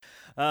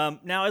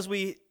Now, as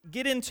we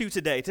get into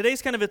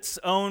today's kind of its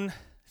own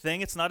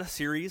thing. It's not a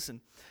series,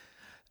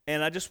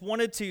 and I just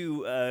wanted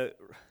to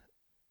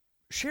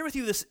share with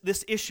you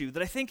this issue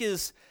that I think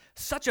is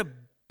such a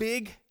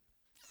big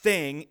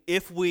thing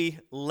if we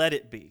let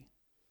it be.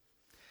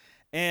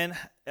 And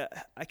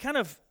I kind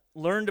of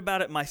learned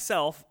about it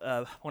myself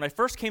when I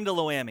first came to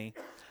Loami.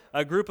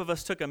 A group of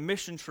us took a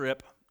mission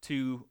trip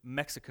to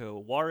Mexico,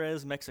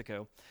 Juarez,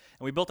 Mexico,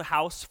 and we built a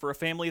house for a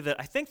family that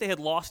I think they had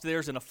lost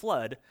theirs in a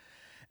flood.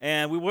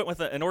 And we went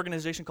with an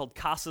organization called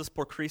Casas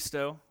por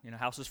Cristo,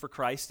 Houses for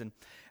Christ,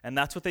 and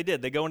that's what they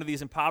did. They go into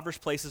these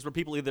impoverished places where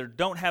people either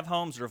don't have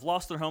homes or have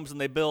lost their homes,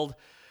 and they build.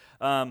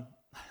 Calling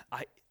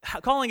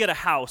it a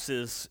house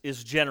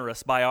is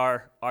generous by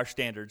our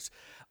standards.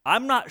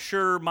 I'm not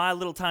sure my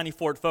little tiny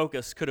Ford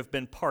Focus could have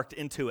been parked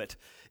into it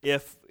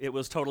if it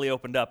was totally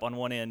opened up on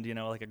one end,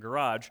 like a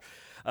garage.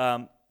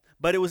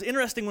 But it was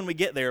interesting when we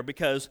get there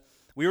because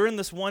we were in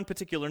this one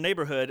particular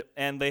neighborhood,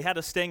 and they had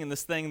us staying in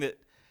this thing that,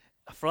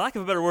 for lack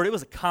of a better word, it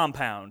was a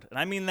compound. And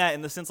I mean that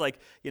in the sense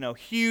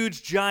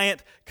huge,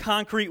 giant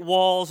concrete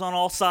walls on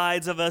all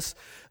sides of us.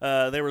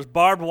 There was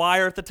barbed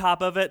wire at the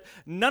top of it.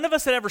 None of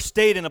us had ever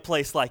stayed in a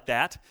place like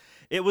that.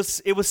 It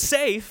was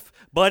safe,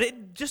 but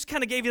it just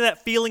kind of gave you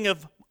that feeling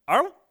of,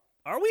 are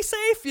we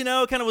safe? It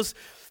kind of was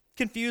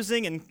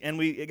confusing, and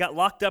we got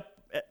locked up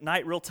at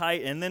night real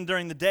tight. And then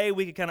during the day,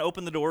 we could kind of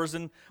open the doors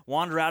and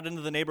wander out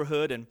into the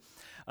neighborhood. And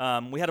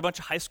we had a bunch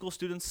of high school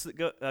students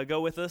that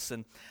go with us,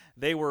 and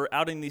they were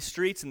out in these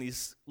streets, and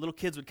these little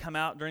kids would come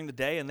out during the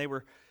day, and they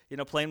were,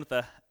 playing with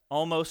a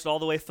almost all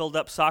the way filled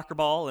up soccer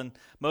ball, and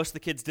most of the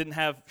kids didn't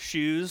have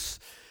shoes,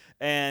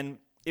 and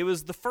it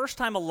was the first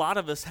time a lot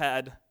of us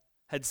had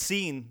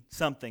seen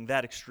something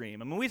that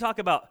extreme. I mean, we talk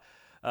about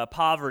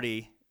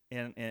poverty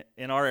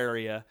in our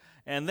area,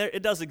 and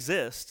it does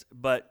exist,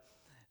 but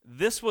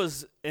this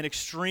was an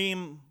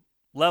extreme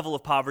level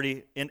of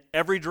poverty in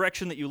every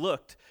direction that you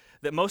looked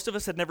that most of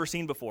us had never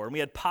seen before. And we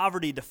had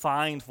poverty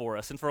defined for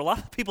us. And for a lot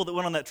of people that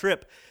went on that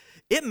trip,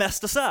 it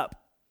messed us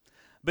up.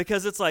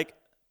 Because it's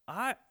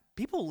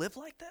people live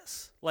like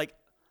this?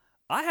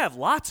 I have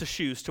lots of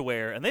shoes to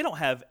wear, and they don't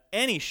have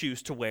any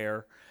shoes to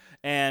wear.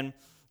 And,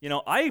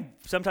 I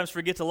sometimes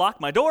forget to lock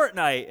my door at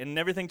night, and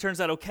everything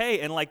turns out okay.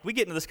 And, we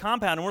get into this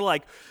compound, and we're,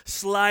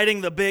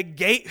 sliding the big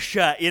gate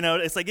shut,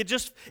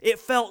 It's it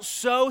felt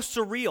so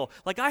surreal.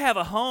 I have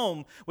a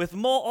home with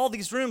all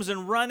these rooms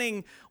and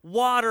running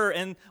water,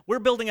 and we're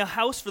building a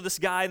house for this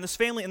guy and this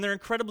family, and they're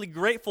incredibly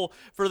grateful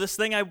for this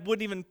thing I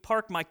wouldn't even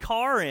park my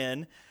car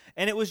in.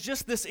 And it was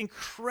just this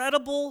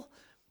incredible,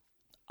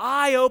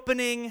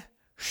 eye-opening,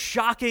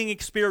 shocking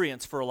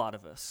experience for a lot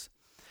of us.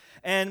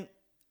 And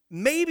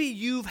maybe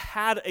you've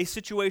had a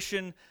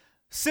situation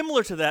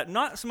similar to that,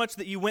 not so much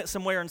that you went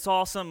somewhere and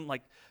saw some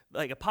like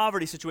a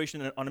poverty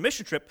situation on a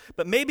mission trip,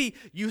 but maybe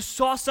you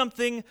saw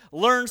something,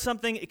 learned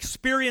something,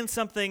 experienced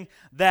something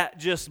that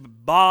just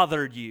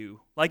bothered you.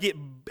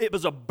 It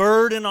was a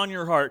burden on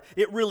your heart.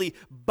 It really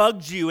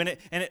bugged you, and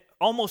it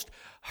almost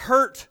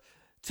hurt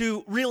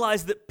to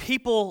realize that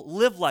people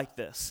live like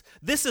this.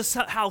 This is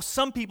how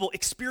some people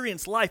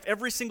experience life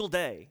every single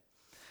day.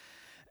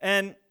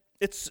 And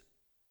it's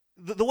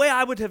the way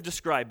I would have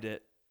described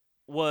it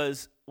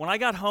was when I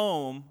got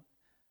home,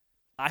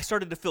 I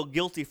started to feel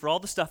guilty for all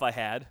the stuff I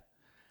had.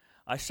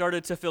 I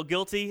started to feel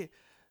guilty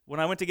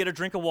when I went to get a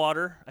drink of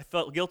water. I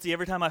felt guilty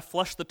every time I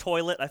flushed the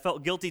toilet. I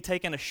felt guilty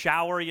taking a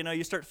shower.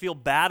 You start to feel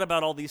bad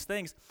about all these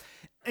things.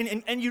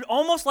 And you'd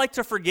almost like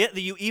to forget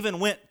that you even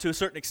went to a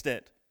certain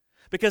extent.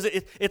 Because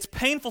it's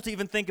painful to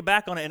even think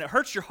back on it, and it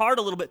hurts your heart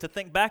a little bit to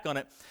think back on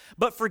it.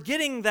 But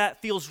forgetting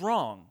that feels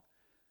wrong.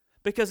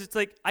 Because it's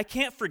I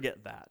can't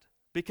forget that.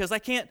 Because I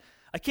can't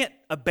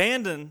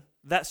abandon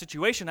that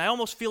situation. I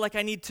almost feel like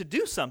I need to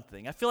do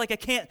something. I feel like I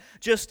can't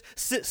just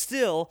sit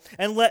still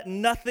and let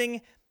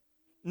nothing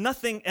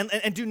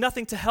and do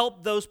nothing to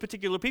help those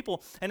particular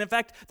people. And in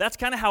fact, that's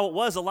kind of how it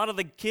was. A lot of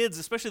the kids,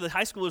 especially the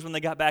high schoolers when they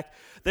got back,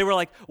 they were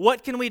like,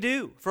 what can we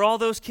do for all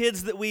those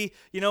kids that we,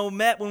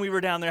 met when we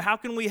were down there? How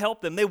can we help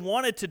them? They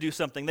wanted to do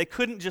something. They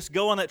couldn't just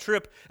go on that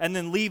trip and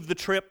then leave the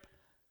trip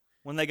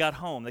when they got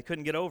home. They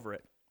couldn't get over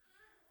it.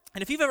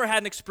 And if you've ever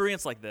had an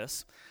experience like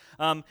this,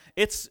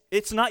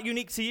 it's not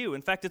unique to you.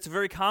 In fact, it's a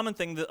very common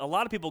thing that a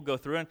lot of people go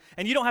through,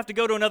 and you don't have to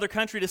go to another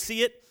country to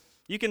see it.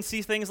 You can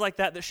see things like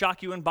that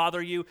shock you and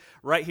bother you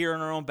right here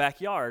in our own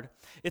backyard.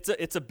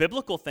 It's a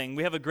biblical thing.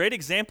 We have a great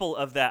example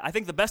of that. I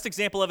think the best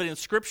example of it in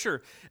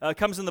Scripture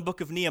comes in the book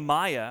of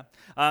Nehemiah.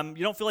 You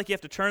don't feel like you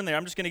have to turn there.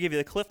 I'm just going to give you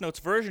the Cliff Notes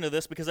version of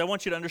this because I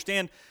want you to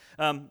understand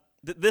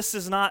that this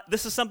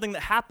is something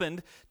that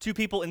happened to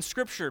people in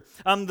Scripture.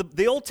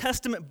 The Old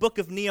Testament book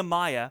of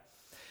Nehemiah,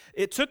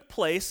 it took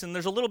place, and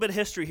there's a little bit of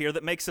history here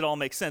that makes it all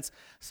make sense.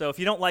 So if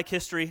you don't like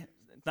history,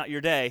 it's not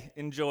your day,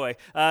 enjoy.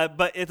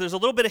 But there's a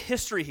little bit of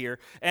history here.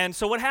 And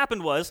so what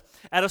happened was,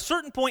 at a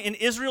certain point in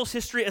Israel's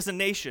history as a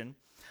nation,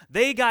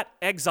 they got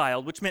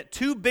exiled, which meant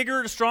two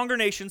bigger, stronger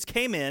nations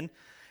came in,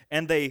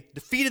 and they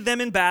defeated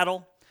them in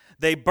battle.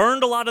 They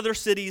burned a lot of their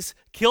cities,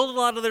 killed a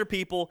lot of their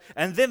people,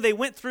 and then they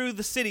went through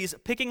the cities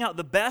picking out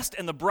the best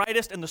and the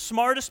brightest and the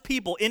smartest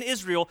people in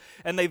Israel,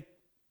 and they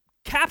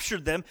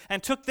captured them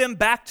and took them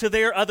back to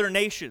their other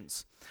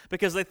nations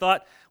because they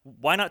thought,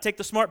 why not take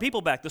the smart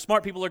people back? The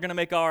smart people are going to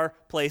make our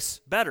place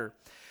better.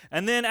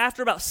 And then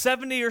after about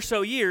 70 or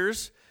so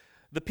years,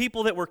 the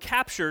people that were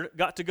captured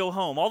got to go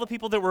home. All the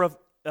people that were of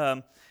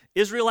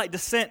Israelite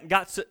descent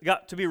got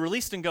to be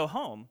released and go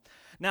home.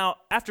 Now,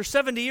 after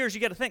 70 years, you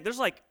got to think, there's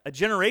like a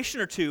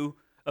generation or two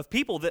of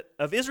people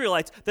of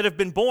Israelites that have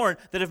been born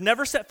that have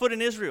never set foot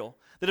in Israel,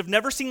 that have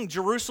never seen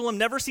Jerusalem,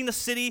 never seen a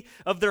city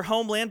of their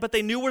homeland, but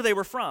they knew where they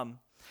were from.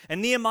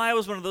 And Nehemiah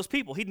was one of those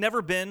people. He'd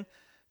never been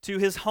to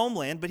his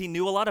homeland, but he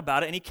knew a lot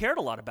about it, and he cared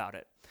a lot about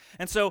it.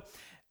 And so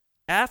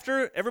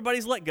after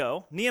everybody's let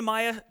go,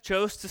 Nehemiah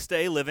chose to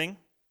stay living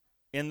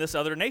in this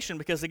other nation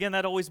because, again, that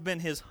had always been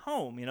his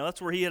home. You know,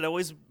 that's where he had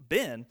always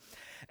been.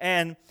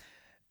 And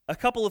a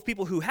couple of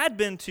people who had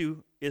been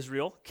to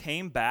Israel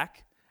came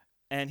back,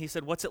 and he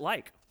said, what's it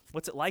like?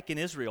 What's it like in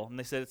Israel? And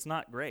they said, it's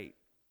not great.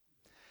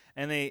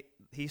 And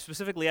he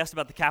specifically asked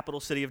about the capital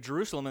city of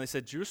Jerusalem, and they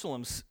said,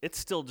 it's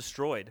still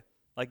destroyed.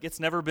 Like, it's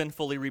never been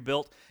fully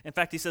rebuilt. In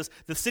fact, he says,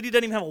 the city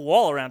doesn't even have a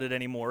wall around it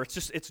anymore.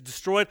 It's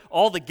destroyed.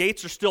 All the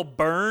gates are still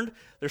burned.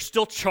 There's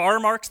still char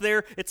marks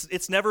there.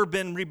 It's never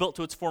been rebuilt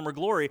to its former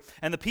glory.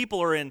 And the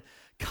people are in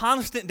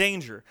constant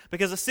danger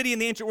because a city in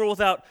the ancient world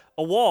without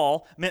a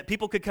wall meant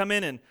people could come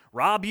in and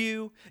rob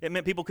you. It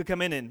meant people could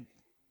come in and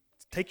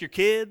take your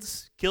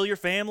kids, kill your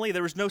family.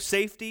 There was no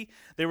safety.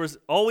 There was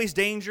always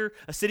danger.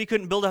 A city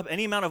couldn't build up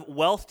any amount of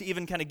wealth to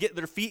even kind of get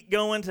their feet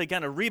going, to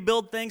kind of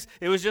rebuild things.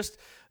 It was just...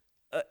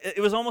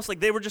 it was almost like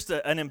they were just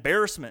an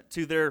embarrassment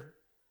to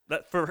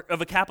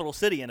of a capital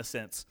city in a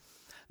sense.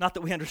 Not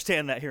that we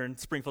understand that here in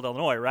Springfield,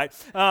 Illinois, right?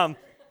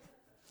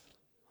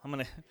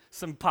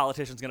 Some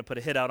politician's gonna put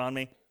a hit out on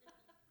me.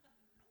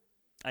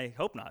 I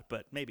hope not,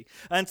 but maybe.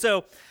 And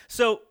so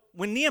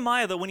when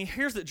Nehemiah, though, when he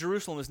hears that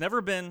Jerusalem has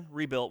never been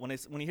rebuilt, when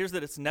he hears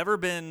that it's never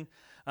been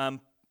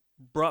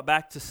brought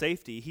back to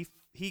safety,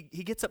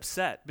 he gets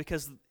upset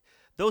because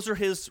those are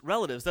his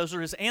relatives. Those are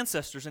his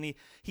ancestors. And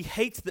he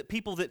hates that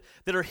people that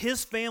are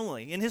his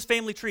family, in his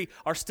family tree,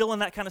 are still in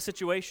that kind of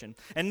situation.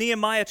 And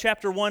Nehemiah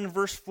chapter 1,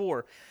 verse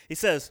 4, he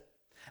says,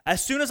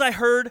 as soon as I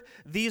heard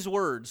these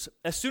words,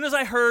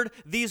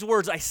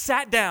 I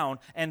sat down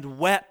and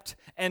wept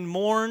and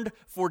mourned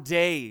for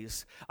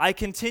days. I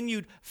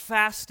continued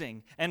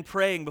fasting and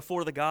praying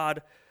before the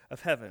God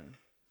of heaven.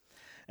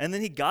 And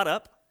then he got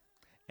up,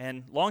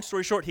 and long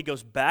story short, he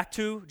goes back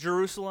to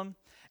Jerusalem,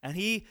 and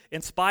he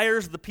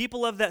inspires the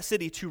people of that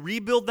city to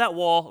rebuild that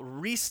wall,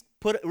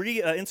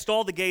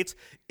 install the gates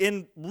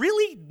in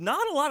really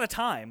not a lot of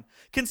time,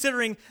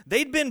 considering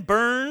they'd been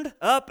burned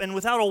up and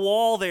without a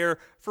wall there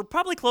for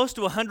probably close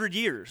to 100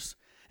 years.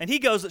 And he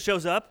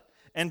shows up,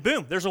 and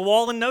boom, there's a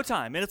wall in no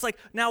time. And it's like,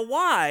 now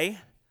why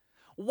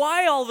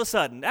all of a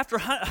sudden, after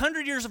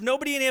 100 years of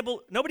nobody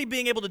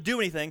being able to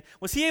do anything,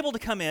 was he able to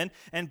come in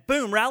and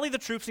boom, rally the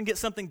troops and get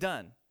something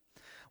done?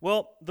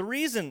 Well, the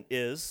reason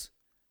is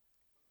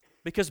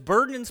because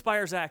burden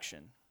inspires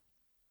action.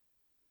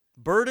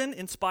 Burden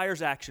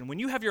inspires action. When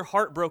you have your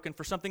heart broken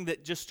for something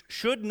that just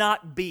should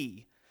not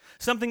be,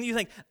 something that you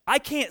think, I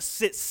can't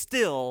sit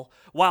still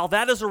while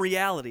that is a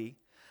reality,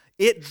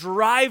 it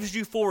drives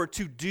you forward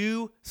to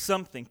do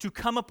something, to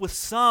come up with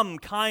some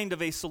kind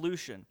of a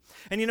solution.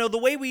 And you know, the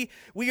way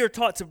we are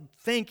taught to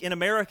think in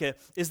America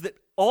is that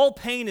all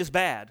pain is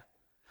bad.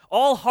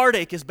 All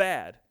heartache is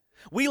bad.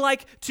 We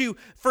like to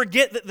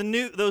forget that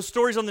those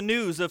stories on the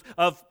news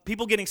of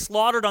people getting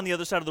slaughtered on the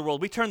other side of the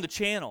world. We turn the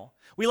channel.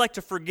 We like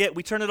to forget.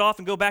 We turn it off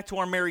and go back to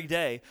our merry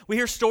day. We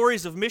hear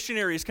stories of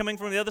missionaries coming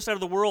from the other side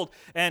of the world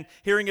and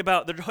hearing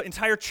about their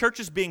entire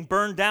churches being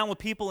burned down with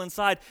people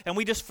inside, and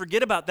we just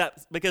forget about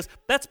that because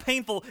that's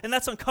painful and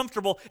that's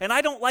uncomfortable, and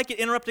I don't like it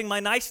interrupting my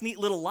nice, neat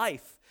little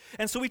life.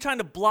 And so we try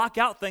to block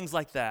out things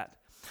like that.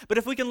 But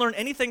if we can learn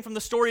anything from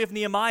the story of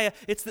Nehemiah,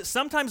 it's that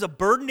sometimes a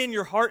burden in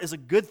your heart is a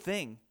good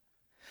thing.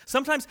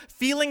 Sometimes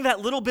feeling that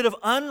little bit of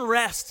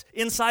unrest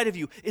inside of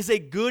you is a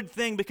good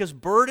thing because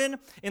burden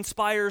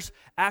inspires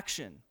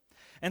action.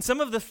 And some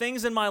of the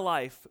things in my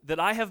life that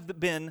I've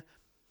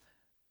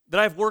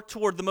worked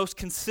toward the most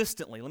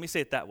consistently, let me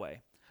say it that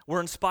way, were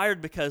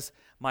inspired because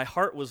my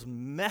heart was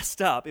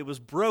messed up, it was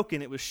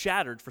broken, it was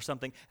shattered for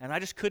something, and I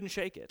just couldn't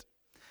shake it.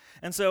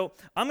 And so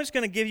I'm just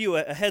going to give you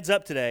a heads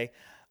up today.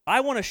 I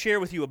want to share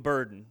with you a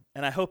burden,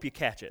 and I hope you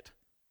catch it.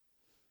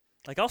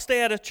 Like, I'll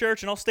stay at a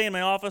church and I'll stay in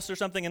my office or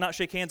something and not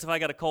shake hands if I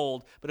got a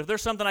cold, but if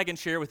there's something I can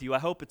share with you, I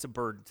hope it's a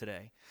burden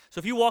today. So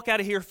if you walk out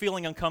of here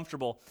feeling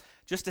uncomfortable,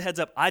 just a heads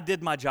up, I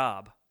did my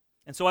job.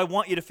 And so I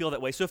want you to feel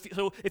that way. So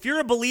if you're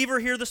a believer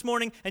here this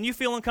morning and you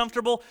feel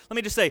uncomfortable, let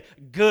me just say,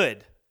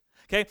 good.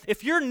 Okay?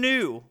 If you're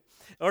new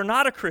or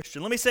not a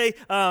Christian, let me say,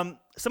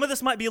 some of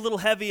this might be a little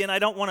heavy and I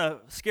don't want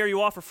to scare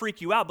you off or freak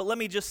you out, but let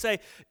me just say,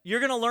 you're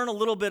going to learn a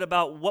little bit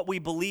about what we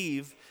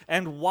believe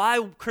and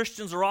why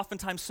Christians are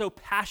oftentimes so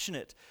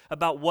passionate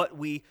about what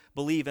we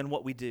believe and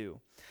what we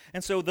do.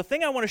 And so the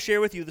thing I want to share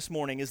with you this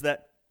morning is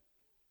that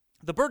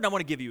The burden I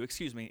want to give you,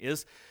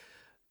 is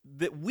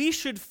that we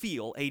should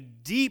feel a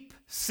deep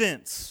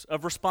sense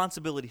of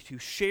responsibility to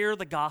share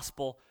the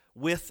gospel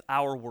with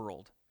our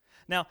world.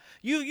 Now,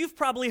 you've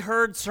probably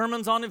heard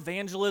sermons on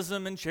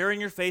evangelism and sharing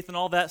your faith and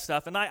all that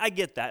stuff, and I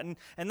get that,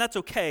 and that's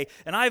okay.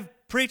 And I've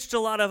preached a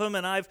lot of them,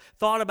 and I've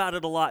thought about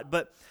it a lot,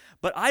 but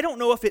I don't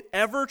know if it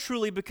ever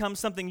truly becomes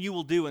something you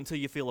will do until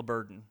you feel a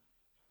burden.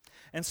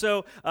 And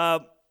so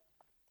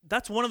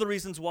that's one of the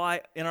reasons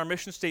why in our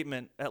mission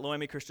statement at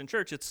Loami Christian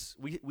Church,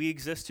 we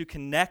exist to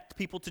connect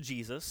people to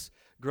Jesus,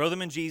 grow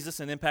them in Jesus,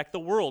 and impact the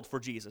world for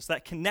Jesus.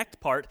 That connect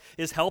part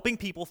is helping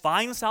people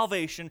find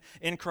salvation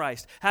in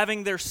Christ,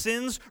 having their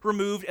sins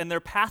removed and their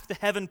path to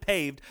heaven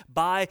paved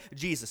by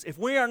Jesus. If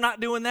we are not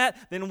doing that,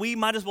 then we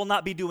might as well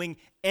not be doing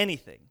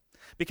anything,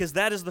 because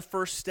that is the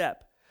first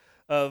step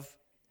of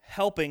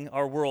helping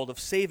our world, of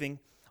saving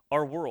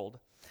our world.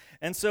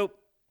 And so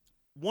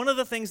one of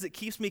the things that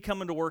keeps me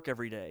coming to work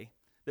every day,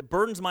 that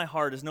burdens my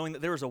heart, is knowing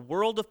that there is a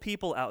world of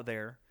people out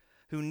there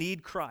who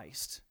need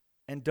Christ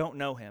and don't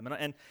know him.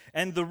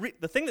 And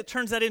the thing that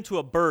turns that into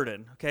a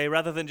burden, okay,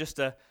 rather than just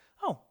there's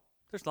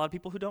a lot of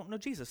people who don't know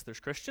Jesus. There's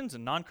Christians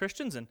and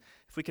non-Christians, and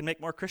if we can make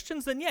more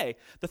Christians, then yay.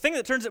 The thing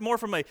that turns it more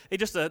from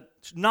just a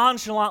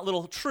nonchalant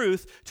little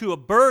truth to a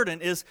burden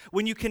is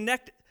when you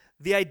connect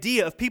the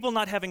idea of people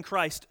not having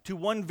Christ to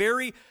one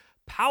very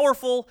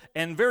powerful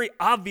and very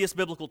obvious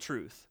biblical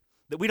truth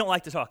that we don't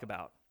like to talk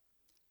about: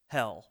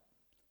 hell.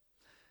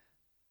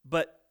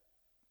 But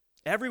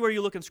everywhere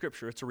you look in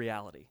Scripture, it's a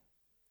reality.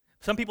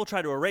 Some people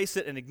try to erase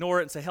it and ignore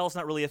it and say hell's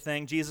not really a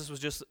thing. Jesus was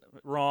just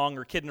wrong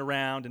or kidding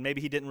around, and maybe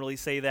he didn't really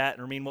say that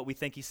or mean what we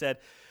think he said.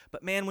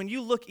 But man, when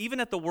you look even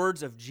at the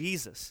words of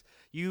Jesus,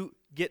 you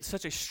get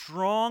such a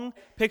strong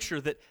picture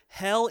that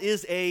hell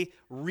is a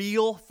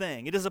real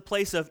thing. It is a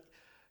place of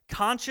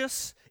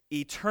conscious,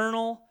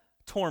 eternal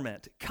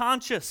torment.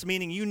 Conscious,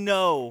 meaning you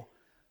know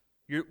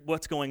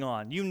what's going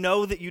on. You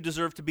know that you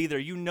deserve to be there.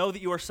 You know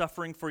that you are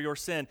suffering for your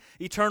sin.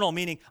 Eternal,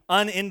 meaning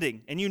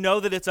unending, and you know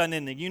that it's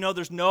unending. You know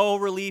there's no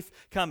relief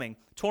coming.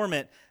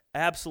 Torment,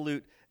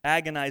 absolute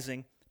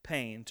agonizing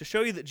pain. To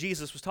show you that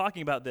Jesus was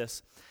talking about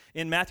this,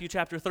 in Matthew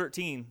chapter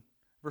 13,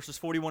 verses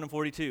 41 and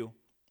 42,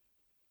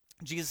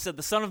 Jesus said,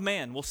 "The Son of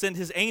Man will send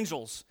his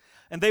angels,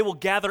 and they will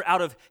gather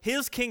out of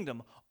his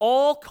kingdom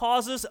all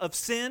causes of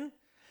sin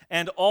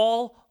and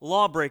all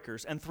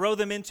lawbreakers, and throw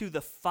them into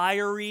the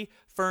fiery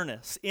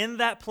furnace. In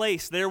that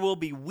place there will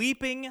be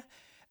weeping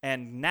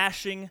and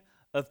gnashing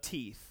of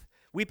teeth."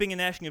 Weeping and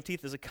gnashing of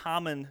teeth is a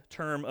common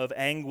term of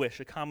anguish,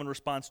 a common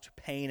response to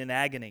pain and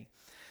agony.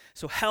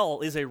 So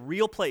hell is a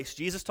real place.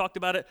 Jesus talked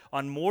about it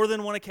on more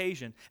than one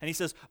occasion. And he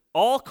says,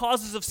 all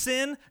causes of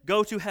sin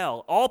go to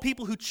hell. All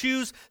people who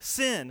choose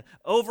sin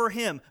over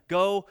him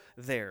go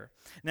there.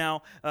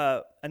 Now,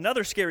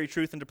 another scary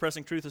truth and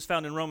depressing truth is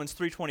found in Romans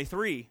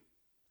 3:23.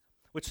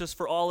 Which says,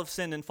 "For all have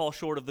sinned and fall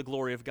short of the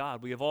glory of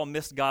God." We have all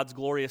missed God's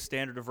glorious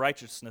standard of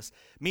righteousness,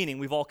 meaning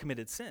we've all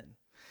committed sin.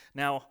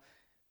 Now,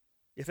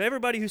 if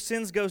everybody who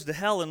sins goes to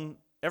hell and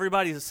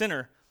everybody's a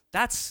sinner,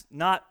 that's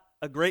not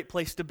a great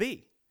place to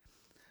be.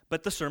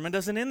 But the sermon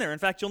doesn't end there. In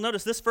fact, you'll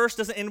notice this verse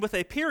doesn't end with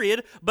a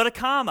period, but a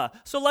comma.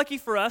 So lucky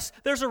for us,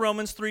 there's a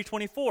Romans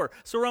 3:24.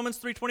 So Romans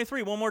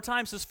 3:23, one more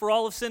time, says, "For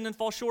all have sinned and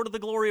fall short of the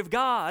glory of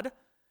God."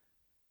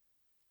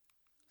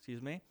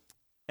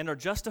 And are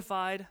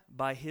justified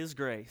by his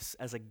grace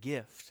as a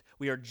gift.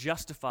 We are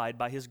justified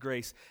by his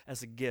grace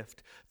as a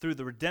gift through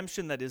the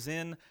redemption that is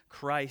in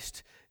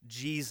Christ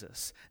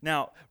Jesus.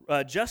 Now,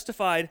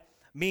 justified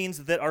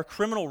means that our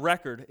criminal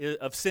record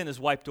of sin is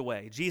wiped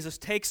away. Jesus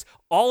takes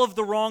all of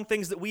the wrong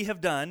things that we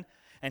have done,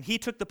 and he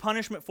took the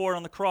punishment for it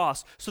on the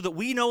cross so that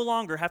we no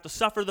longer have to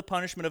suffer the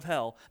punishment of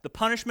hell. The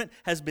punishment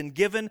has been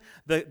given.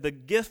 The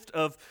gift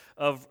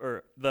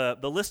or the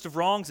list of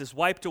wrongs is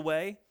wiped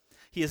away.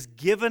 He has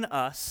given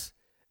us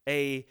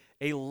a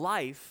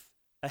life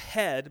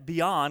ahead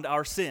beyond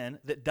our sin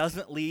that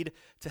doesn't lead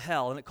to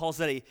hell. And it calls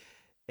that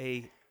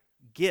a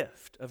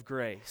gift of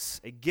grace,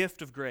 a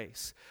gift of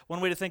grace. One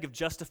way to think of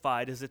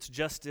justified is it's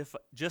just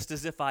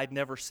as if I'd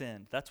never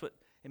sinned. That's what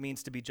it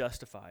means to be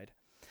justified.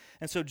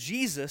 And so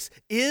Jesus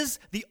is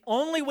the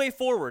only way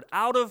forward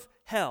out of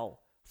hell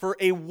for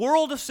a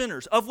world of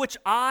sinners, of which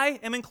I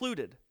am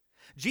included.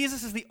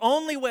 Jesus is the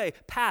only way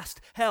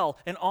past hell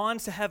and on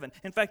to heaven.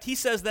 In fact, he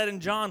says that in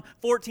John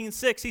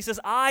 14:6. He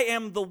says, "I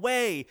am the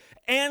way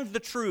and the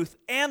truth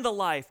and the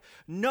life.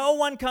 No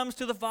one comes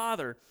to the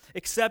Father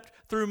except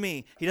through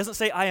me." He doesn't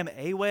say, "I am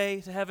a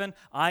way to heaven.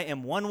 I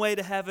am one way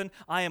to heaven.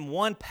 I am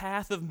one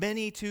path of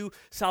many to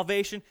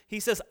salvation." He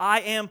says,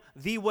 "I am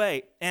the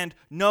way, and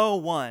no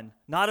one,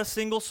 not a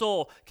single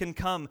soul, can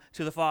come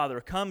to the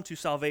Father, come to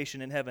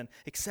salvation in heaven,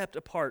 except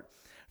apart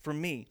from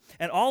me."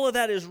 And all of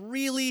that is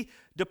really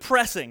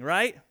depressing,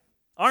 right?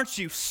 Aren't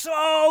you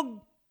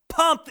so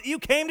pumped that you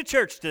came to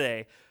church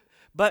today?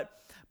 But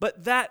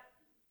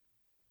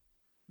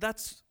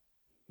that's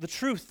the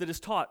truth that is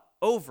taught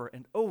over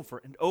and over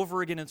and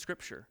over again in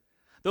Scripture.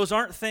 Those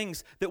aren't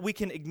things that we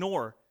can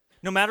ignore.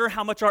 No matter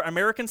how much our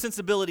American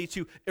sensibility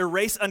to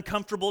erase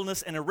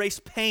uncomfortableness and erase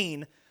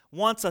pain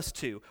wants us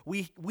to.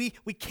 We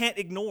can't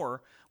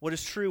ignore what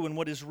is true and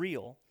what is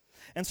real.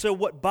 And so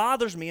what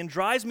bothers me and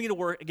drives me to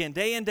work, again,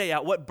 day in, day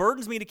out, what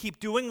burdens me to keep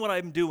doing what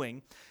I'm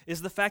doing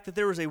is the fact that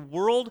there is a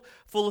world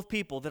full of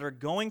people that are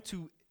going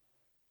to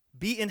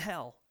be in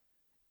hell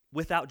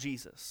without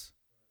Jesus.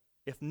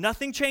 If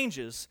nothing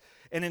changes,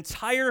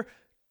 entire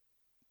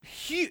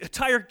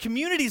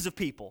communities of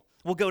people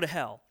will go to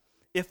hell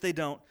if they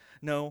don't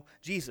know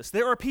Jesus.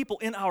 There are people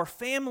in our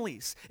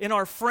families, in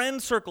our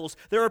friend circles.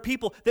 There are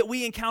people that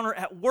we encounter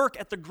at work,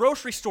 at the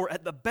grocery store,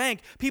 at the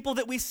bank, people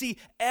that we see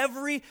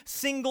every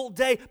single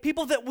day,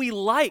 people that we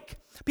like,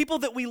 people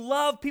that we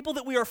love, people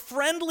that we are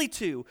friendly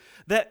to,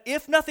 that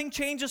if nothing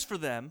changes for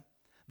them,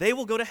 they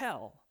will go to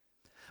hell.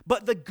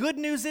 But the good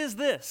news is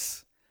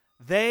this: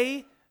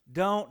 they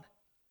don't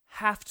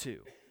have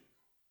to.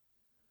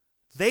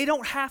 They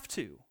don't have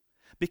to.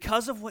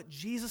 Because of what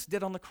Jesus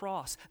did on the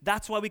cross.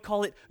 That's why we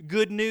call it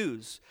good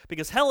news.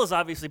 Because hell is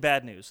obviously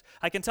bad news.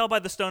 I can tell by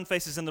the stone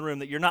faces in the room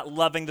that you're not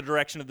loving the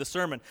direction of the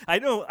sermon. I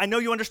know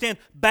you understand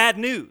bad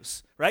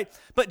news, right?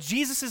 But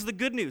Jesus is the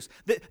good news.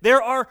 That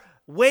there are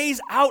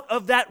ways out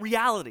of that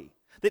reality.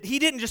 That he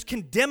didn't just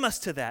condemn us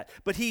to that,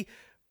 but he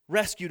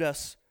rescued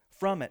us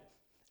from it.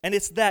 And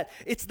it's that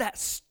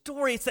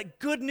story, it's that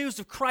good news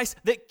of Christ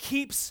that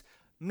keeps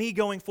me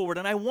going forward.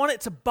 And I want it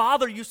to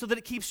bother you so that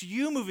it keeps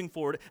you moving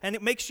forward. And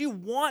it makes you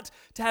want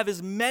to have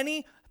as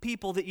many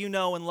people that you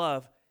know and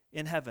love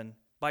in heaven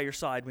by your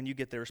side when you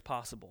get there as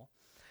possible.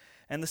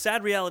 And the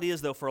sad reality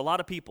is, though, for a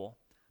lot of people,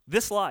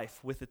 this life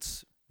with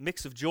its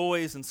mix of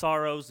joys and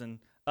sorrows and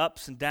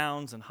ups and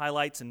downs and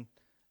highlights and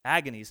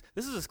agonies,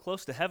 this is as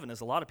close to heaven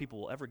as a lot of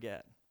people will ever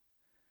get.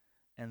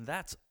 And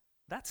that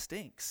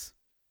stinks.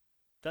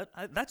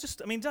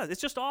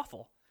 It's just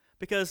awful.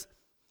 Because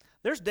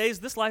there's days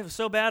this life is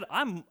so bad,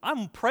 I'm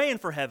praying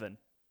for heaven.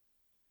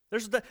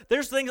 There's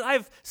things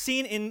I've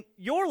seen in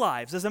your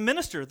lives as a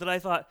minister that I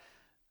thought,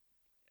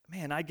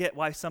 man, I get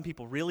why some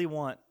people really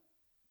want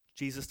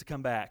Jesus to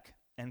come back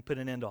and put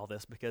an end to all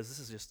this, because this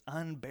is just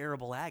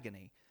unbearable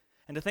agony.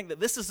 And to think that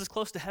this is as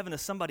close to heaven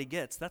as somebody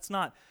gets,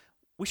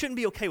 we shouldn't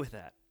be okay with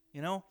that,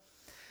 you know?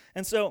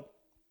 And so,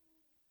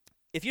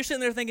 if you're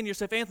sitting there thinking to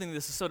yourself, Anthony,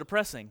 this is so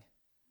depressing.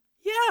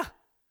 Yeah,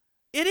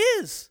 it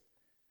is.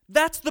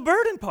 That's the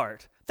burden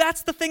part.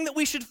 That's the thing that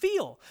we should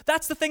feel.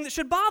 That's the thing that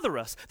should bother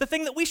us. The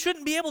thing that we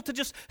shouldn't be able to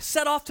just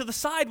set off to the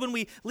side when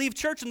we leave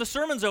church and the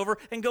sermon's over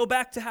and go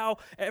back to how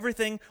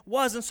everything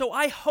was. And so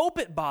I hope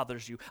it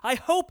bothers you. I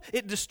hope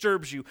it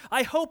disturbs you.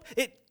 I hope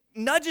it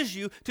nudges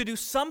you to do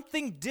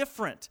something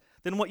different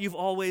than what you've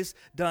always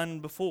done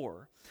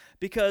before.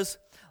 Because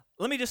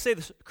let me just say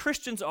this,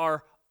 Christians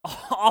are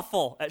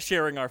awful at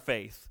sharing our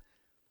faith.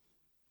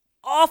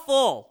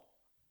 Awful.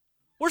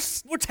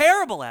 We're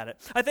terrible at it.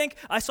 I think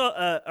I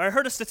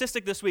heard a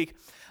statistic this week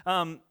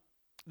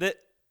that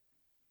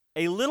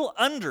a little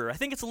under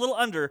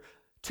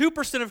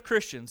 2% of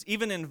Christians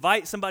even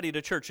invite somebody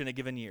to church in a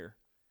given year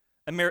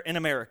in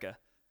America.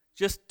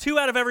 Just 2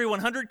 out of every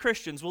 100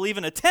 Christians will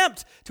even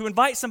attempt to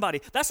invite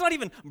somebody. That's not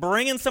even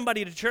bringing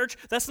somebody to church.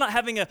 That's not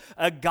having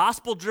a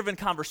gospel-driven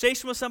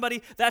conversation with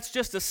somebody. That's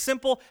just a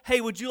simple,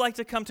 hey, would you like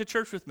to come to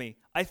church with me?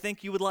 I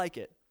think you would like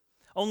it.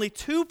 Only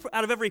 2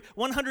 out of every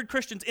 100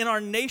 Christians in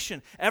our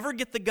nation ever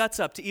get the guts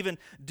up to even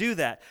do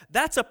that.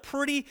 That's a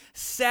pretty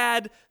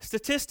sad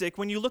statistic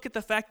when you look at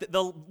the fact that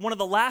one of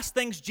the last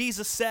things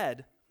Jesus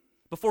said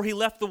before he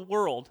left the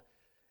world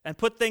and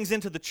put things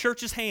into the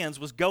church's hands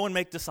was go and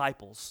make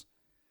disciples.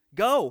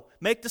 Go,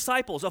 make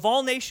disciples of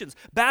all nations,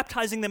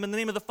 baptizing them in the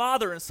name of the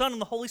Father and Son and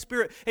the Holy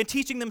Spirit, and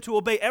teaching them to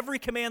obey every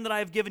command that I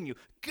have given you.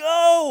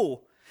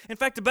 Go! In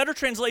fact, a better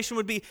translation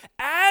would be,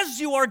 as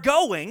you are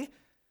going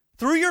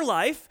through your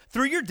life,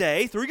 through your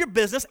day, through your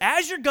business,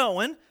 as you're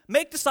going,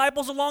 make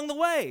disciples along the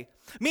way.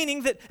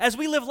 Meaning that as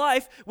we live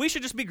life, we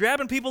should just be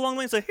grabbing people along the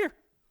way and say, here,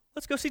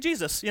 let's go see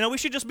Jesus. You know, we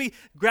should just be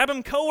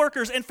grabbing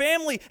coworkers and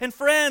family and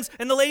friends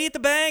and the lady at the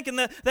bank and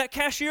that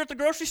cashier at the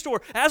grocery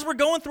store. As we're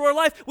going through our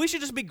life, we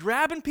should just be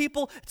grabbing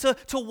people to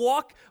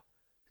walk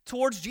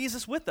towards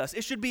Jesus with us.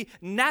 It should be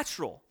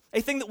natural, a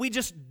thing that we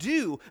just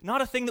do,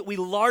 not a thing that we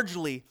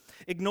largely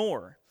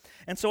ignore.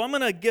 And so I'm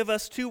going to give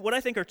us what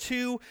I think are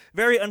 2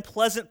 very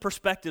unpleasant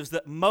perspectives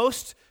that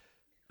most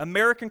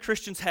American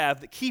Christians have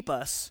that keep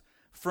us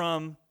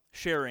from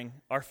sharing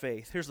our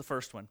faith. Here's the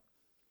first one.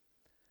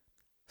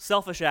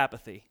 Selfish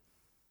apathy.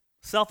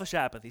 Selfish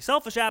apathy.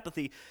 Selfish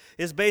apathy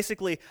is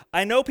basically,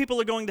 I know people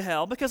are going to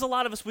hell because a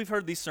lot of us, we've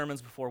heard these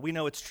sermons before. We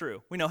know it's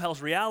true. We know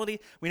hell's reality.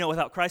 We know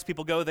without Christ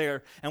people go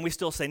there, and we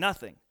still say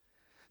nothing.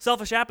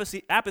 Selfish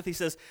apathy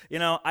says,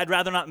 I'd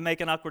rather not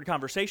make an awkward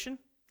conversation.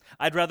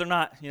 I'd rather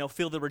not,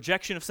 feel the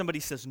rejection if somebody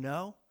says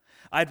no.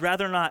 I'd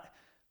rather not,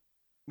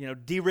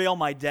 derail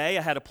my day.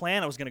 I had a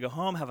plan. I was going to go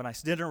home, have a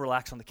nice dinner,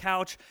 relax on the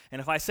couch.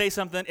 And if I say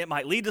something, it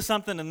might lead to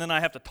something, and then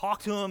I have to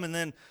talk to them, and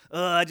then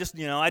I'd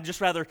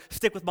just rather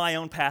stick with my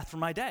own path for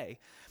my day.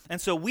 And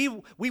so we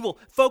will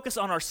focus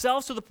on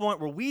ourselves to the point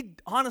where we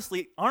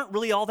honestly aren't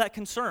really all that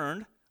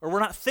concerned, or we're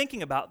not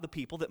thinking about the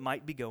people that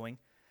might be going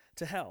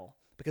to hell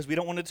because we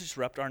don't want to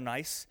disrupt our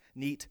nice,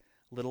 neat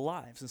little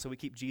lives. And so we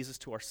keep Jesus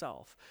to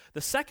ourselves.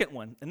 The second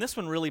one, and this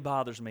one really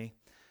bothers me,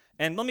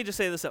 and let me just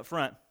say this up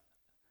front.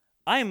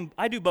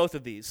 I do both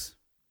of these.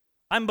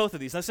 I'm both of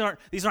these.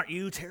 These aren't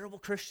you terrible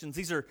Christians.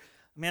 These are,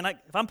 man,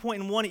 if I'm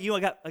pointing one at you, I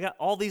got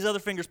all these other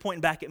fingers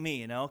pointing back at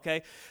me,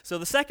 okay? So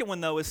the second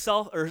one, though, is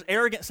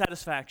arrogant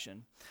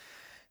satisfaction.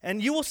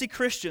 And you will see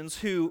Christians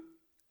who,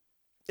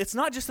 it's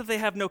not just that they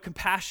have no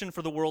compassion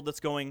for the world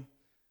that's going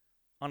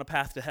on a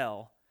path to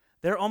hell.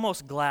 They're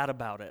almost glad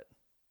about it.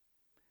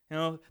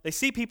 They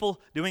see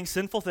people doing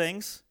sinful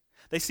things.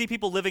 They see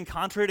people living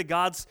contrary to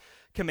God's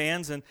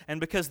commands, and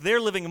because they're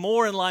living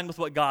more in line with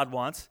what God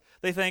wants,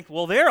 they think,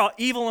 well, they're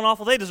evil and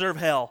awful, they deserve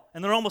hell,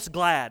 and they're almost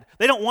glad.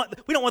 We don't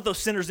want those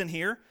sinners in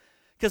here,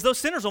 because those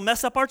sinners will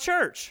mess up our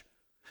church.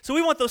 So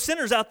we want those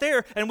sinners out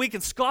there, and we can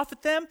scoff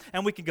at them,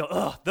 and we can go,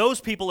 ugh, those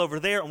people over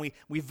there, and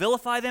we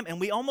vilify them, and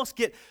we almost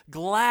get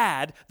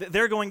glad that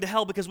they're going to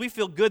hell because we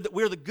feel good that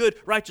we're the good,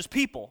 righteous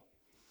people.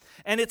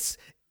 And it's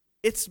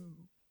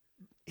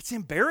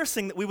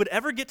embarrassing that we would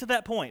ever get to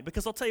that point,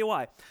 because I'll tell you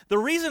why. The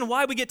reason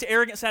why we get to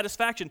arrogant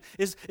satisfaction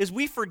is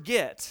we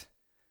forget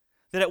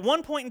that at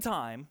one point in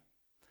time,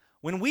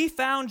 when we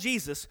found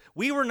Jesus,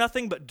 we were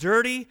nothing but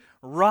dirty,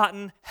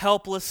 rotten,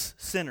 helpless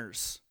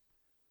sinners.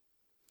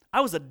 I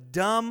was a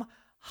dumb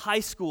high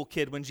school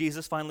kid when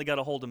Jesus finally got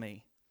a hold of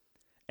me.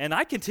 And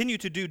I continue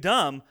to do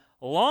dumb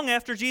long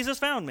after Jesus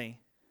found me.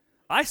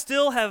 I'm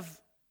still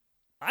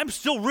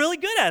really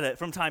good at it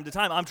from time to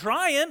time. I'm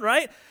trying,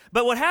 right?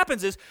 But what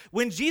happens is,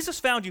 when Jesus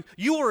found you,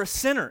 you were a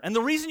sinner. And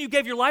the reason you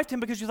gave your life to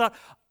him because you thought,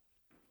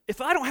 if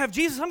I don't have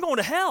Jesus, I'm going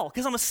to hell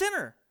because I'm a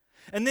sinner.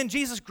 And then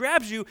Jesus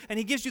grabs you and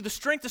he gives you the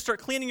strength to start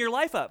cleaning your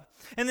life up.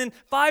 And then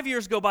 5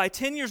 years go by,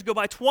 10 years go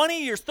by,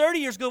 20 years, 30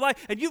 years go by,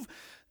 and you've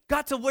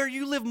got to where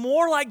you live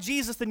more like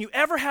Jesus than you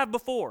ever have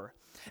before.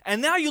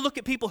 And now you look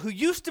at people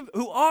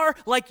who are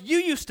like you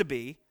used to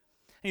be,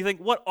 and you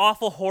think, what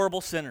awful,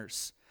 horrible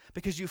sinners.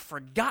 Because you've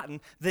forgotten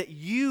that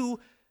you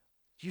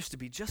used to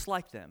be just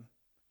like them.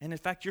 And in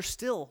fact, you're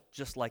still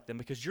just like them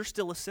because you're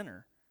still a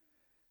sinner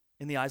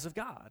in the eyes of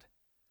God.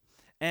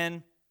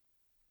 And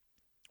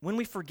when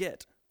we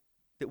forget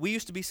that we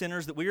used to be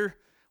sinners, that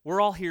we're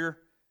all here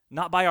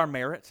not by our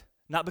merit,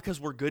 not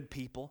because we're good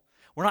people.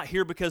 We're not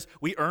here because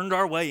we earned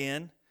our way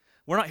in.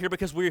 We're not here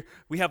because we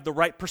have the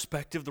right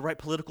perspective, the right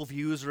political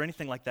views, or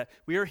anything like that.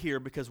 We are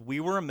here because we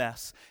were a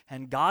mess,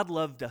 and God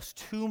loved us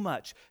too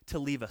much to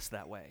leave us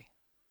that way.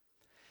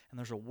 And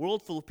there's a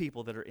world full of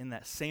people that are in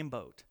that same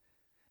boat.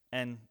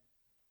 And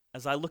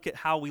as I look at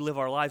how we live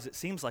our lives, it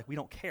seems like we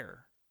don't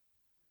care.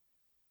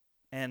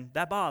 And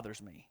that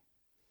bothers me.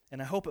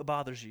 And I hope it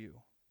bothers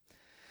you.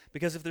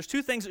 Because if there's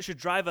two things that should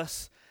drive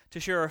us to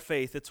share our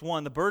faith, it's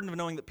one, the burden of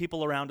knowing that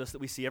people around us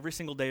that we see every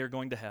single day are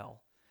going to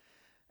hell.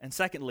 And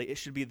secondly, it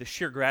should be the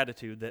sheer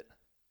gratitude that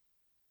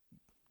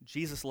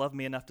Jesus loved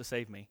me enough to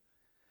save me.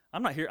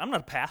 I'm not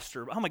a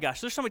pastor. Oh my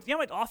gosh, there's so much,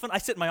 often I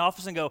sit in my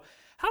office and go,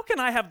 how can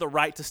I have the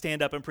right to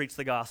stand up and preach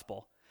the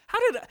gospel?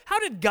 How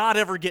did God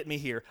ever get me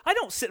here? I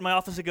don't sit in my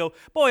office and go,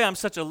 boy, I'm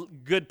such a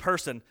good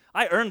person.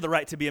 I earned the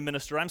right to be a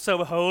minister. I'm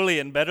so holy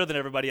and better than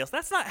everybody else.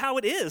 That's not how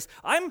it is.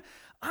 I'm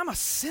a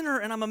sinner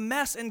and I'm a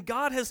mess, and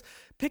God has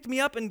picked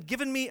me up and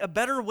given me a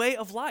better way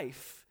of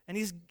life. And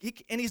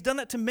he's done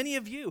that to many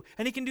of you,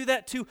 and he can do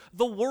that to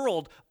the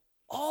world,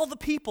 all the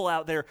people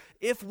out there,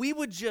 if we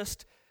would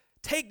just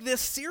take this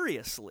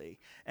seriously.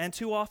 And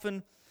too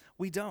often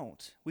we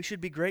don't. We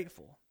should be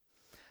grateful.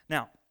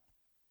 Now,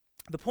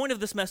 the point of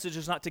this message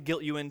is not to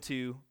guilt you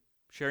into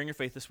sharing your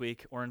faith this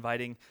week or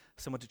inviting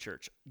someone to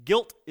church.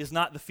 Guilt is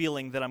not the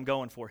feeling that I'm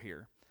going for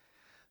here.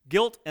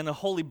 Guilt and a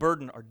holy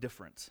burden are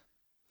different.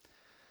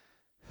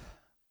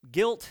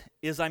 Guilt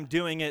is I'm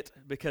doing it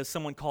because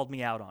someone called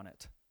me out on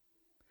it.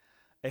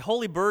 A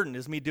holy burden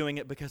is me doing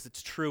it because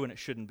it's true and it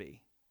shouldn't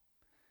be.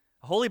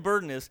 A holy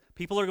burden is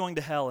people are going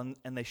to hell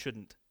and they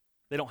shouldn't.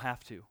 They don't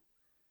have to.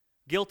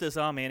 Guilt is,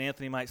 oh man,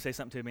 Anthony might say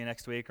something to me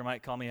next week or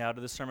might call me out,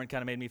 or this sermon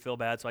kind of made me feel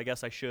bad, so I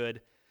guess I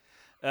should.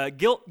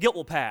 Guilt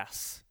will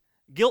pass.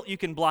 Guilt you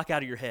can block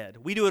out of your head.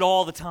 We do it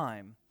all the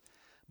time.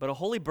 But a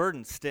holy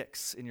burden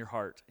sticks in your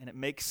heart, and it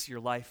makes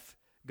your life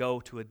go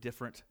to a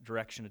different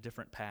direction, a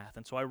different path.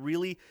 And so I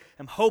really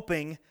am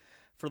hoping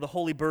for the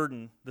holy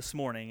burden this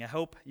morning. I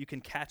hope you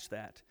can catch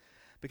that.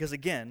 Because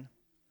again,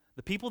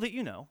 the people that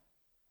you know,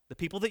 the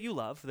people that you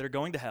love that are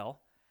going to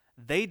hell,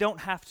 they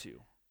don't have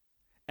to.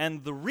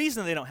 And the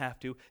reason they don't have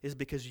to is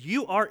because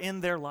you are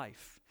in their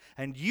life.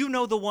 And you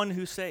know the one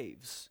who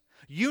saves.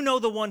 You know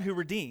the one who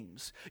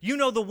redeems. You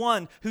know the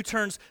one who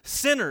turns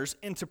sinners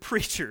into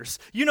preachers.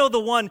 You know the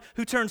one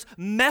who turns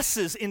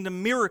messes into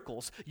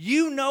miracles.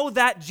 You know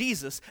that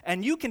Jesus,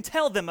 and you can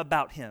tell them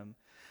about him.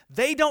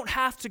 They don't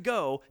have to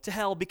go to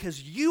hell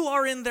because you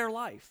are in their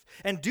life.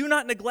 And do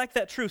not neglect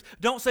that truth.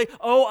 Don't say,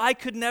 oh, I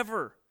could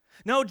never.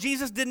 No,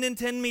 Jesus didn't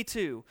intend me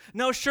to.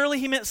 No, surely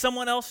he meant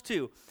someone else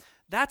to.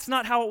 That's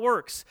not how it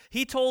works.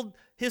 He told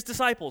his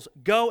disciples,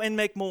 go and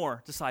make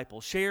more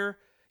disciples. Share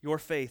your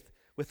faith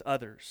with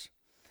others.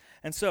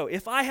 And so,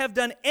 if I have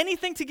done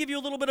anything to give you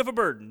a little bit of a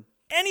burden,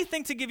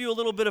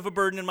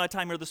 in my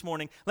time here this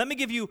morning, let me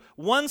give you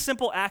one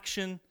simple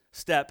action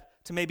step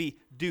to maybe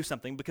do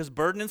something, because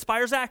burden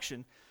inspires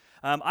action.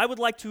 I would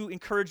like to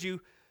encourage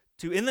you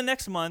to, in the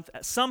next month,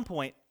 at some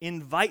point,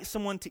 invite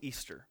someone to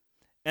Easter.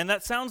 And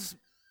that sounds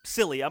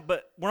silly,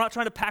 but we're not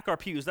trying to pack our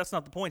pews. That's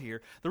not the point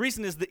here. The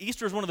reason is that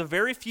Easter is one of the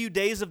very few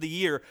days of the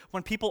year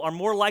when people are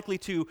more likely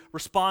to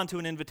respond to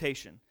an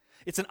invitation.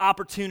 It's an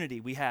opportunity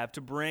we have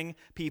to bring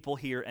people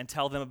here and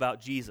tell them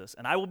about Jesus.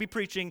 And I will be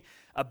preaching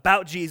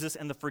about Jesus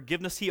and the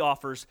forgiveness he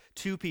offers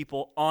to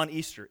people on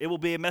Easter. It will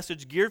be a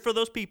message geared for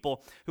those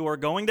people who are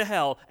going to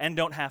hell and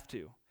don't have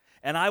to.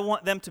 And I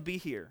want them to be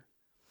here.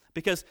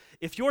 Because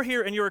if you're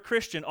here and you're a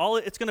Christian,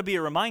 it's going to be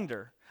a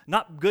reminder,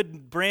 not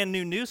good brand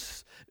new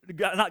news.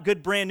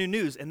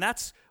 And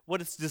that's what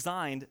it's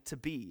designed to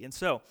be. And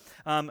so,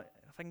 if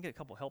I can get a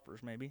couple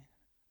helpers maybe.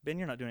 Ben,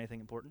 you're not doing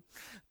anything important.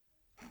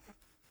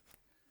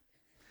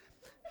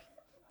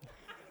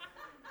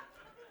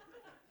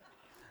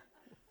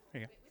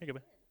 Here you go,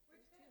 Ben.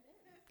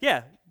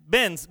 Yeah,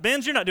 Ben's,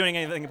 you're not doing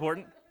anything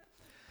important.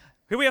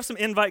 Here we have some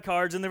invite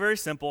cards, and they're very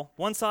simple.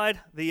 One side,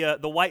 the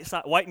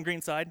white and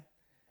green side.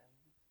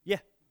 Yeah,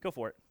 go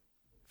for it.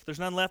 If there's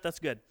none left, that's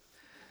good.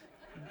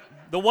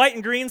 The white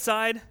and green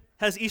side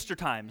has Easter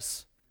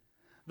times.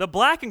 The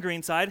black and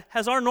green side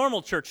has our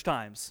normal church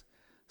times.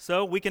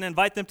 So we can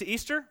invite them to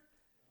Easter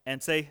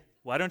and say,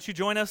 why don't you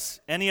join us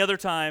any other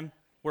time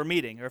we're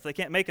meeting, or if they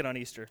can't make it on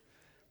Easter.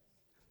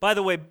 By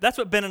the way, that's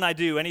what Ben and I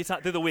do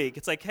anytime through the week.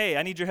 It's like, hey,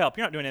 I need your help.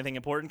 You're not doing anything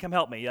important. Come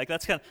help me. Like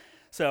that's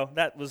so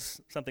that was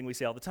something we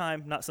say all the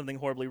time, not something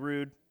horribly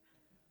rude.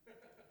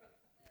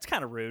 It's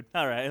kind of rude.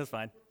 All right, it's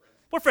fine.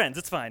 We're friends.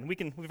 It's fine.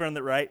 We've earned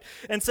it right.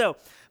 And so,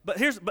 but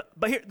here,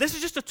 this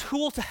is just a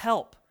tool to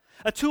help,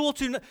 a tool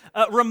to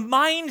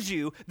remind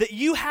you that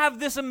you have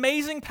this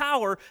amazing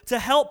power to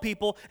help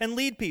people and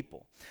lead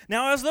people.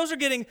 Now, as those are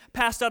getting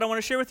passed out, I want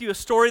to share with you a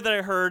story that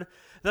I heard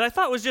that I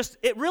thought was just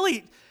it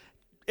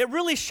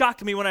really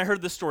shocked me when I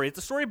heard this story. It's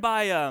a story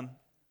by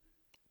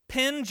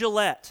Penn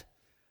Jillette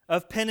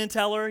of Penn and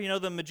Teller,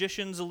 the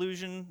magicians,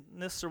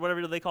 illusionists, or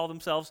whatever they call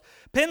themselves.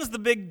 Penn's the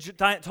big,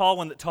 giant, tall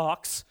one that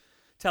talks.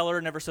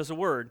 Teller never says a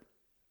word.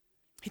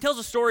 He tells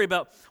a story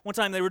about one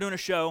time they were doing a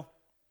show.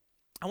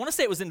 I want to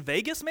say it was in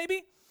Vegas,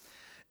 maybe.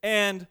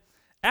 And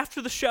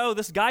after the show,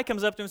 this guy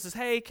comes up to him and says,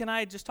 hey, can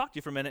I just talk to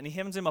you for a minute? And he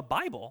hands him a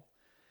Bible.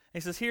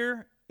 And he says,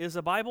 here is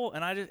a Bible.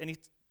 And he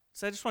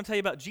said, I just want to tell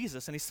you about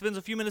Jesus. And he spends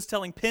a few minutes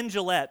telling Penn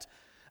Jillette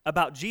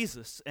about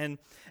Jesus. And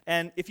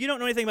if you don't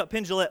know anything about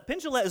Penn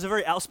Jillette is a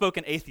very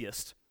outspoken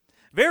atheist.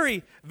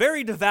 Very,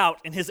 very devout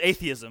in his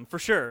atheism, for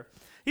sure.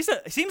 He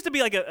seems to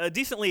be like a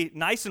decently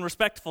nice and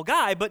respectful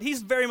guy, but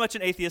he's very much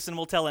an atheist and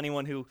will tell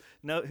anyone who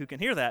can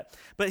hear that.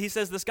 But he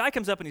says this guy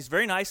comes up and he's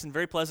very nice and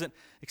very pleasant,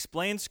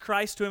 explains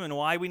Christ to him and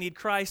why we need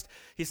Christ.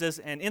 He says,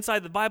 and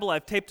inside the Bible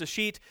I've taped a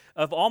sheet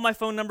of all my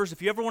phone numbers.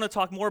 If you ever want to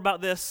talk more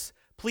about this,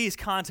 please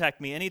contact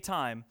me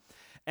anytime.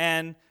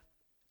 And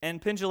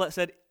Penn Jillette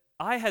said,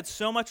 I had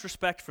so much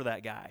respect for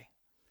that guy.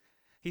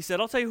 He said,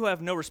 I'll tell you who I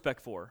have no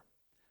respect for.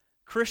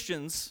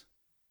 Christians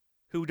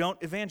who don't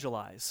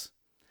evangelize.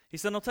 He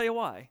said, I'll tell you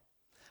why.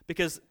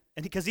 Because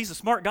he's a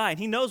smart guy and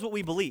he knows what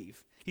we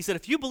believe. He said,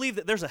 if you believe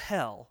that there's a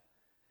hell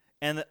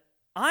and that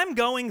I'm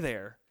going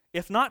there,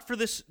 if not for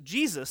this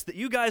Jesus that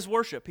you guys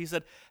worship, he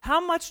said,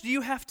 how much do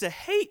you have to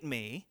hate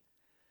me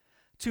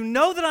to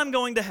know that I'm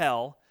going to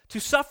hell, to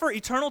suffer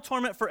eternal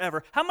torment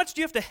forever? How much do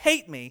you have to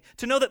hate me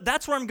to know that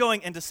that's where I'm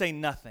going and to say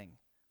nothing?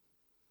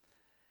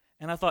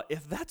 And I thought,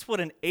 if that's what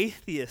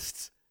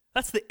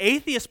that's the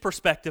atheist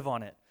perspective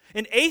on it.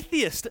 An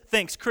atheist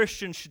thinks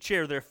Christians should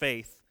share their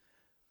faith.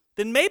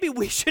 Then maybe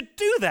we should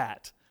do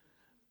that,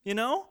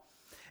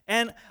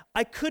 And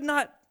I could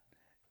not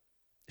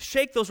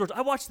shake those words.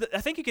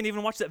 I think you can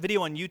even watch that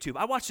video on YouTube.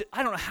 I watched it,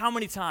 I don't know how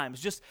many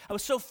times. I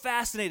was so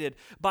fascinated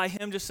by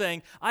him just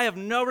saying, I have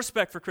no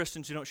respect for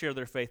Christians who don't share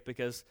their faith,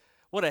 because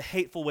what a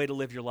hateful way to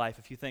live your life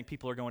if you think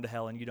people are going to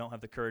hell and you don't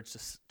have the courage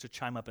to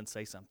chime up and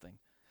say something.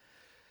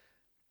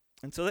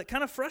 And so that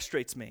kind of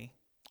frustrates me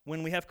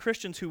when we have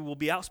Christians who will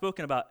be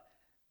outspoken about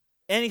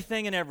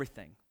anything and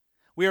everything.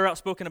 We are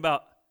outspoken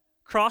about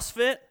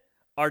CrossFit,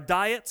 our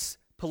diets,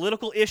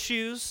 political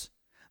issues,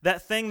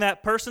 that thing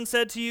that person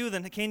said to you,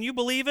 then can you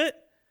believe it?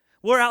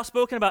 We're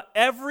outspoken about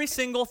every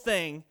single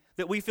thing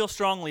that we feel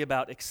strongly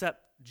about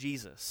except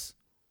Jesus.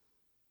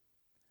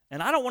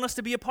 And I don't want us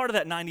to be a part of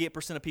that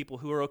 98% of people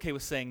who are okay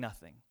with saying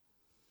nothing.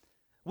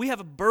 We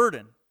have a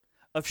burden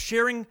of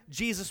sharing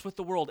Jesus with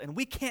the world, and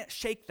we can't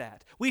shake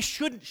that. We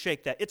shouldn't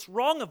shake that. It's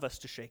wrong of us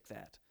to shake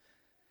that.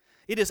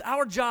 It is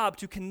our job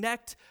to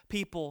connect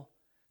people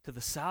to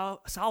the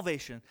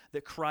salvation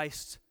that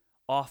Christ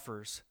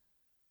offers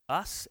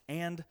us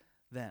and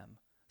them.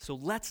 So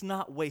let's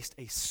not waste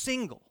a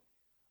single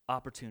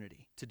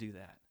opportunity to do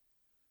that.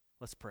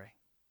 Let's pray.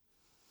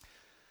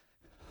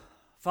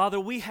 Father,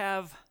 we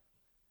have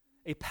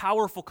a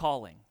powerful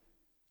calling.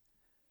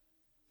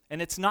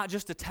 And it's not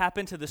just to tap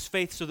into this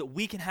faith so that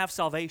we can have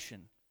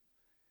salvation.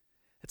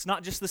 It's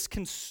not just this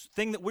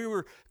thing that we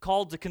were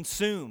called to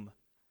consume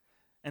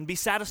and be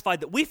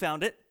satisfied that we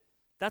found it.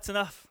 That's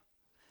enough.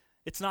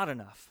 It's not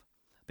enough,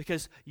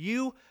 because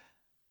you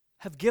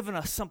have given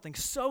us something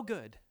so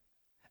good,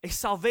 a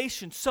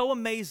salvation so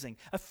amazing,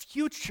 a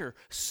future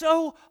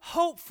so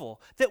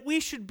hopeful that we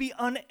should be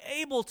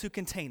unable to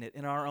contain it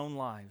in our own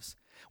lives.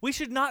 We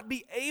should not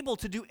be able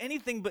to do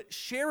anything but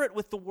share it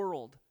with the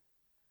world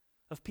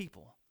of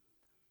people.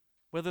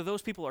 Whether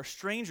those people are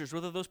strangers,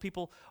 whether those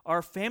people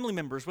are family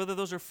members, whether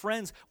those are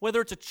friends,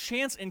 whether it's a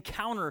chance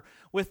encounter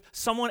with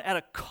someone at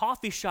a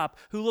coffee shop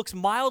who looks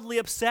mildly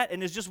upset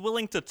and is just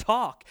willing to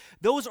talk.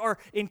 Those are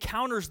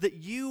encounters that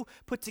you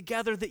put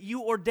together, that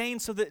you ordain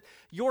so that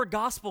your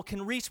gospel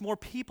can reach more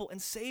people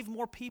and save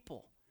more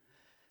people.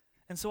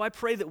 And so I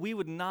pray that we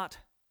would not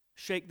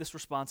shake this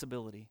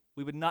responsibility.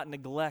 We would not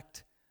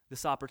neglect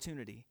this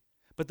opportunity,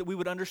 but that we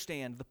would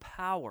understand the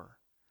power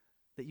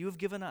that you have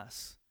given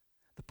us,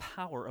 the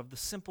power of the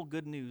simple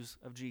good news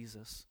of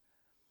Jesus.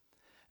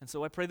 And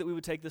so I pray that we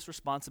would take this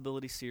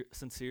responsibility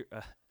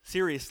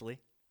seriously.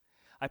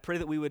 I pray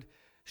that we would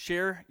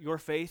share your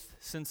faith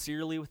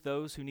sincerely with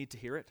those who need to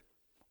hear it.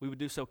 We would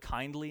do so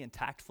kindly and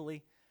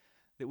tactfully,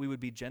 that we would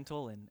be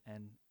gentle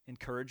and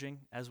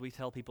encouraging as we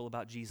tell people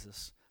about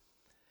Jesus.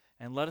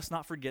 And let us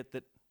not forget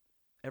that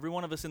every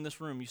one of us in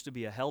this room used to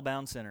be a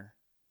hell-bound sinner,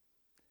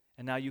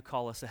 and now you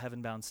call us a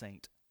heaven-bound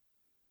saint.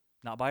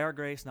 Not by our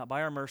grace, not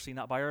by our mercy,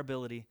 not by our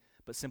ability,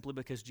 but simply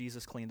because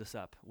Jesus cleaned us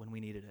up when we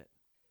needed it.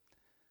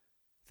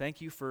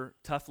 Thank you for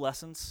tough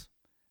lessons.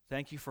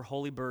 Thank you for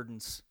holy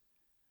burdens.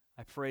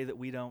 I pray that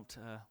we don't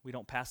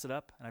pass it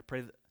up, and I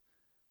pray that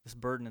this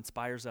burden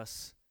inspires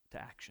us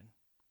to action.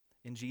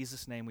 In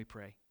Jesus' name we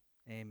pray.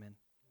 Amen.